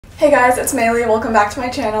Hey guys, it's Maylee. Welcome back to my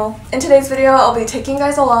channel. In today's video, I'll be taking you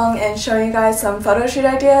guys along and showing you guys some photo shoot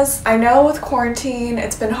ideas. I know with quarantine,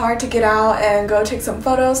 it's been hard to get out and go take some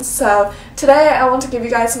photos, so today I want to give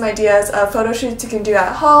you guys some ideas of photo shoots you can do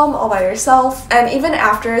at home all by yourself, and even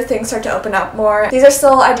after things start to open up more. These are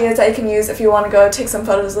still ideas that you can use if you want to go take some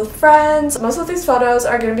photos with friends. Most of these photos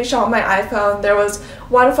are going to be shot on my iPhone. There was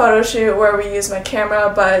one photo shoot where we used my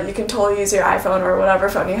camera, but you can totally use your iPhone or whatever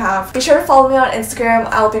phone you have. Be sure to follow me on Instagram.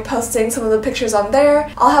 I'll be posting some of the pictures on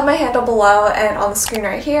there. I'll have my handle below and on the screen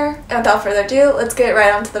right here. And without further ado, let's get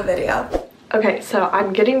right onto the video. Okay, so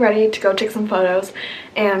I'm getting ready to go take some photos,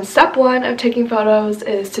 and step one of taking photos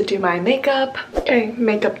is to do my makeup. Okay,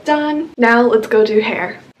 makeup done. Now let's go do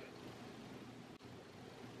hair.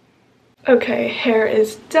 Okay, hair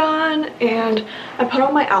is done, and I put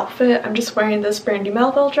on my outfit. I'm just wearing this Brandy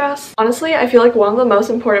Melville dress. Honestly, I feel like one of the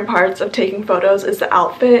most important parts of taking photos is the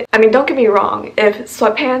outfit. I mean, don't get me wrong, if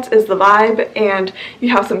sweatpants is the vibe and you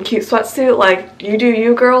have some cute sweatsuit, like, you do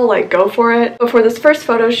you girl, like, go for it. But for this first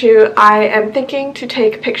photo shoot, I am thinking to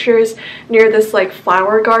take pictures near this like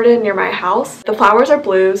flower garden near my house. The flowers are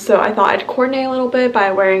blue, so I thought I'd coordinate a little bit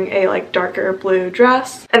by wearing a like darker blue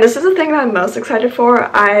dress. And this is the thing that I'm most excited for.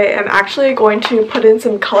 I am actually going to put in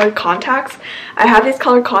some colored contacts. I have these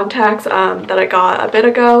colored contacts that I got a bit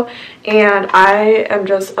ago, and I am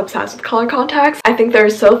just obsessed with colored contacts. I think they're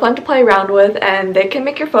so fun to play around with, and they can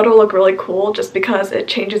make your photo look really cool just because it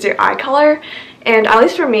changes your eye color. And at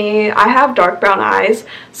least for me, I have dark brown eyes,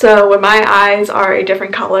 so when my eyes are a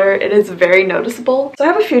different color, it is very noticeable. So I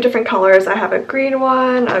have a few different colors. I have a green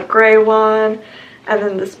one, a gray one, and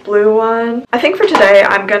then this blue one. I think for today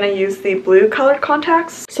I'm gonna use the blue colored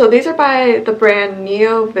contacts. So these are by the brand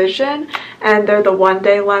Neo Vision, and they're the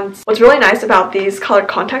one-day lens. What's really nice about these colored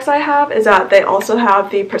contacts I have is that they also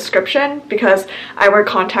have the prescription, because I wear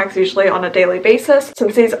contacts usually on a daily basis.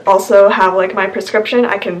 Since these also have like my prescription,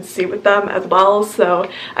 I can see with them as well, so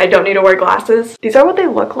I don't need to wear glasses. These are what they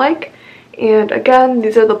look like, and again,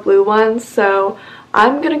 these are the blue ones, so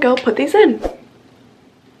I'm gonna go put these in.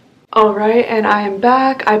 Alright, and I am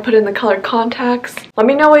back. I put in the colored contacts. Let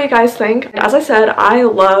me know what you guys think. As I said, I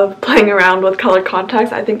love playing around with colored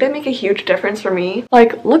contacts. I think they make a huge difference for me.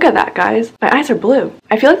 Like, look at that, guys. My eyes are blue.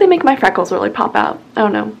 I feel like they make my freckles really pop out. I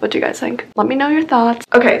don't know. What do you guys think? Let me know your thoughts.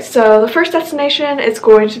 Okay, so the first destination is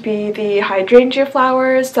going to be the hydrangea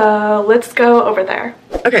flowers, so let's go over there.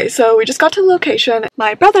 Okay, so we just got to the location.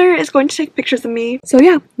 My brother is going to take pictures of me. So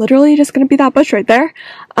yeah, literally just gonna be that bush right there.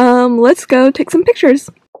 Let's go take some pictures.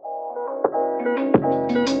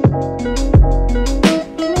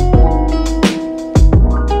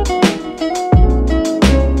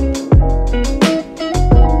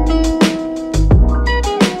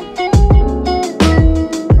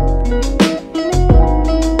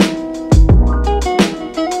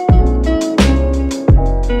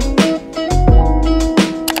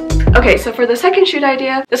 Okay, so for the second shoot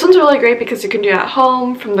idea, this one's really great because you can do it at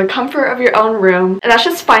home from the comfort of your own room, and that's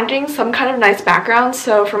just finding some kind of nice background.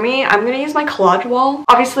 So for me, I'm going to use my collage wall.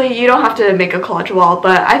 Obviously, you don't have to make a collage wall,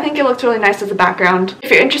 but I think it looks really nice as a background. If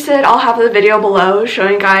you're interested, I'll have the video below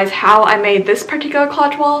showing you guys how I made this particular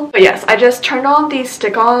collage wall. But yes, I just turned on these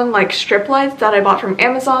stick-on like strip lights that I bought from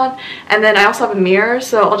Amazon, and then I also have a mirror,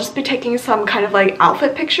 so I'll just be taking some kind of like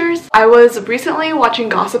outfit pictures. I was recently watching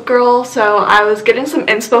Gossip Girl, so I was getting some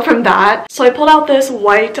inspo from that. So I pulled out this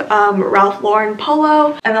white Ralph Lauren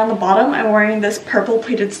polo, and on the bottom I'm wearing this purple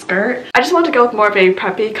pleated skirt. I just wanted to go with more of a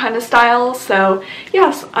preppy kind of style, so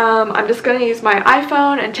yes, I'm just gonna use my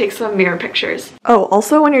iPhone and take some mirror pictures. Oh,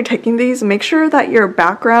 also when you're taking these, make sure that your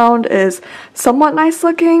background is somewhat nice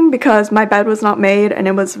looking, because my bed was not made and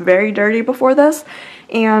it was very dirty before this,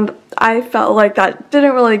 and I felt like that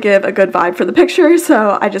didn't really give a good vibe for the picture,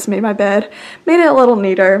 so I just made my bed, made it a little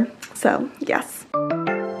neater, so yes.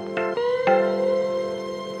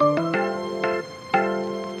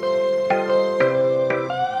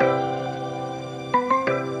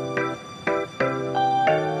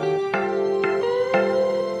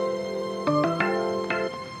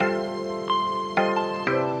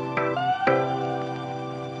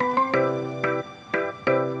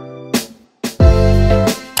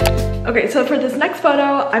 Okay, so for this next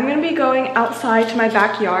photo, I'm going to be going outside to my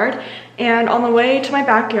backyard, And on the way to my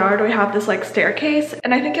backyard, we have this like staircase,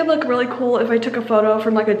 and I think it'd look really cool if I took a photo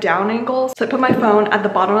from like a down angle. So I put my phone at the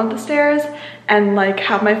bottom of the stairs and like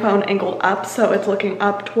have my phone angled up so it's looking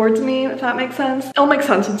up towards me, if that makes sense. It'll make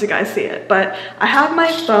sense once you guys see it, but I have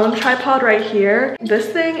my phone tripod right here. This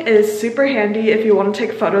thing is super handy if you want to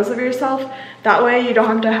take photos of yourself. That way you don't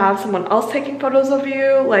have to have someone else taking photos of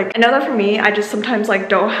you. Like, I know that for me, I just sometimes like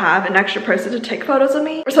don't have an extra person to take photos of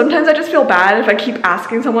me. Or sometimes I just feel bad if I keep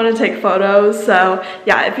asking someone to take photos. So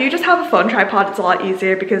yeah, if you just have a phone tripod, it's a lot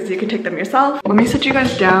easier because you can take them yourself. Let me sit you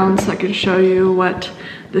guys down so I can show you what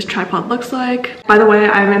this tripod looks like. By the way,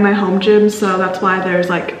 I'm in my home gym, so that's why there's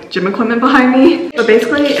like gym equipment behind me. But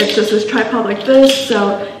basically, it's just this tripod like this.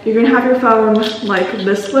 So you're gonna have your phone like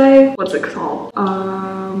this way. What's it called?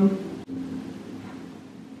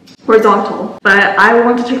 Horizontal. But I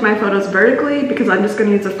want to take my photos vertically because I'm just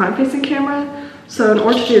gonna use a front-facing camera. So in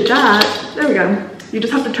order to do that, there we go. You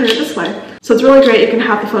just have to turn it this way. So it's really great. You can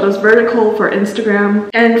have the photos vertical for Instagram.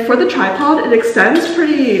 And for the tripod, it extends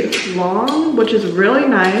pretty long, which is really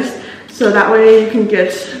nice. So that way you can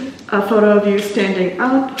get a photo of you standing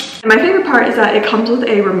up. And my favorite part is that it comes with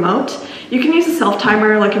a remote. You can use a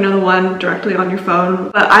self-timer, like, you know, the one directly on your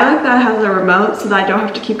phone. But I like that it has a remote so that I don't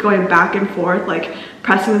have to keep going back and forth, like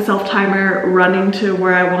pressing the self-timer, running to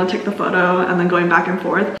where I want to take the photo, and then going back and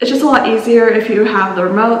forth. It's just a lot easier if you have the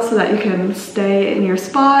remote so that you can stay in your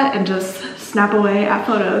spot and just snap away at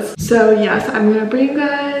photos. So yes, I'm gonna bring you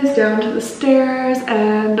guys down to the stairs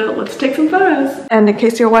and let's take some photos. And in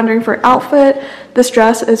case you're wondering for outfit, this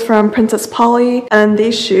dress is from Princess Polly, and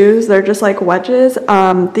these shoes, they're just like wedges.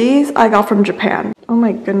 These I got from Japan. Oh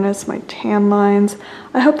my goodness, my tan lines.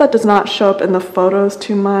 I hope that does not show up in the photos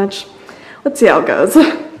too much. Let's see how it goes.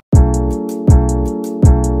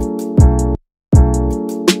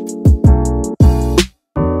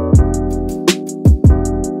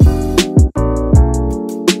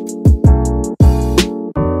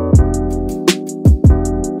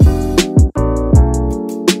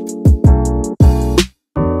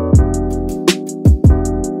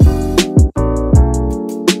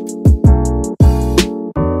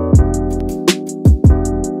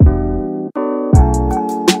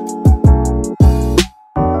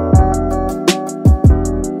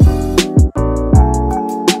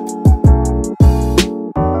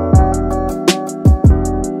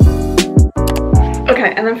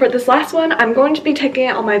 Okay, and then for this last one, I'm going to be taking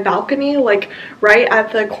it on my balcony, like right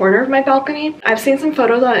at the corner of my balcony. I've seen some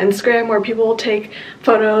photos on Instagram where people will take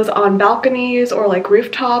photos on balconies or like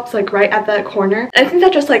rooftops, like right at that corner. And I think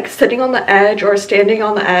that just like sitting on the edge or standing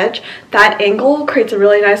on the edge, that angle creates a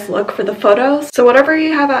really nice look for the photos. So whatever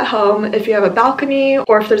you have at home, if you have a balcony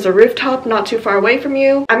or if there's a rooftop not too far away from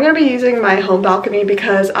you, I'm going to be using my home balcony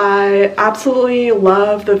because I absolutely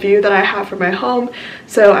love the view that I have from my home.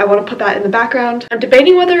 So I want to put that in the background. I'm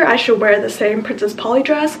debating whether I should wear the same Princess Polly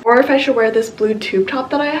dress or if I should wear this blue tube top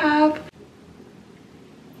that I have.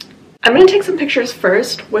 I'm going to take some pictures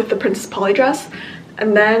first with the Princess Polly dress,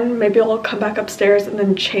 and then maybe I'll come back upstairs and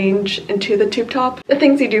then change into the tube top. The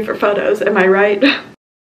things you do for photos, am I right?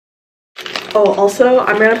 Oh, also,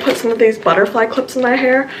 I'm going to put some of these butterfly clips in my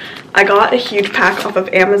hair. I got a huge pack off of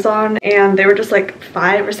Amazon, and they were just like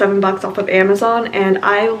 $5 or $7 off of Amazon, and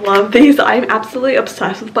I love these. I'm absolutely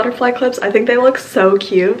obsessed with butterfly clips. I think they look so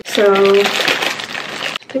cute. So I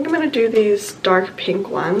think I'm going to do these dark pink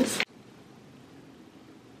ones.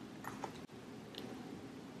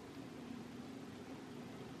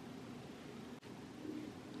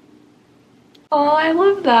 Oh, I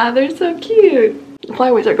love that. They're so cute. The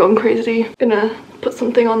flyaways are going crazy. I'm gonna put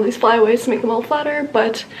something on these flyaways to make them all flatter,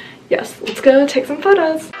 but yes, let's go take some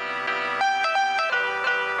photos.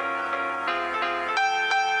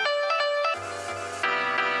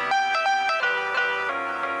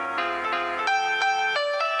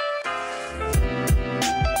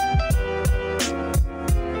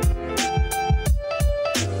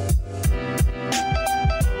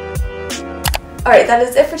 Alright, that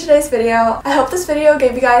is it for today's video. I hope this video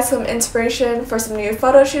gave you guys some inspiration for some new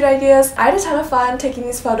photo shoot ideas. I had a ton of fun taking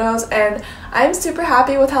these photos and I'm super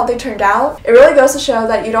happy with how they turned out. It really goes to show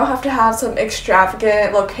that you don't have to have some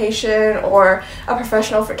extravagant location or a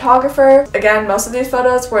professional photographer. Again, most of these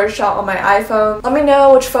photos were shot on my iPhone. Let me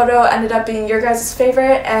know which photo ended up being your guys'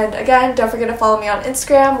 favorite, and again, don't forget to follow me on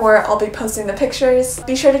Instagram where I'll be posting the pictures.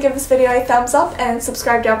 Be sure to give this video a thumbs up and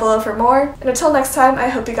subscribe down below for more. And until next time, I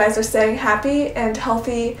hope you guys are staying happy and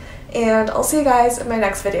healthy, and I'll see you guys in my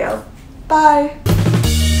next video. Bye!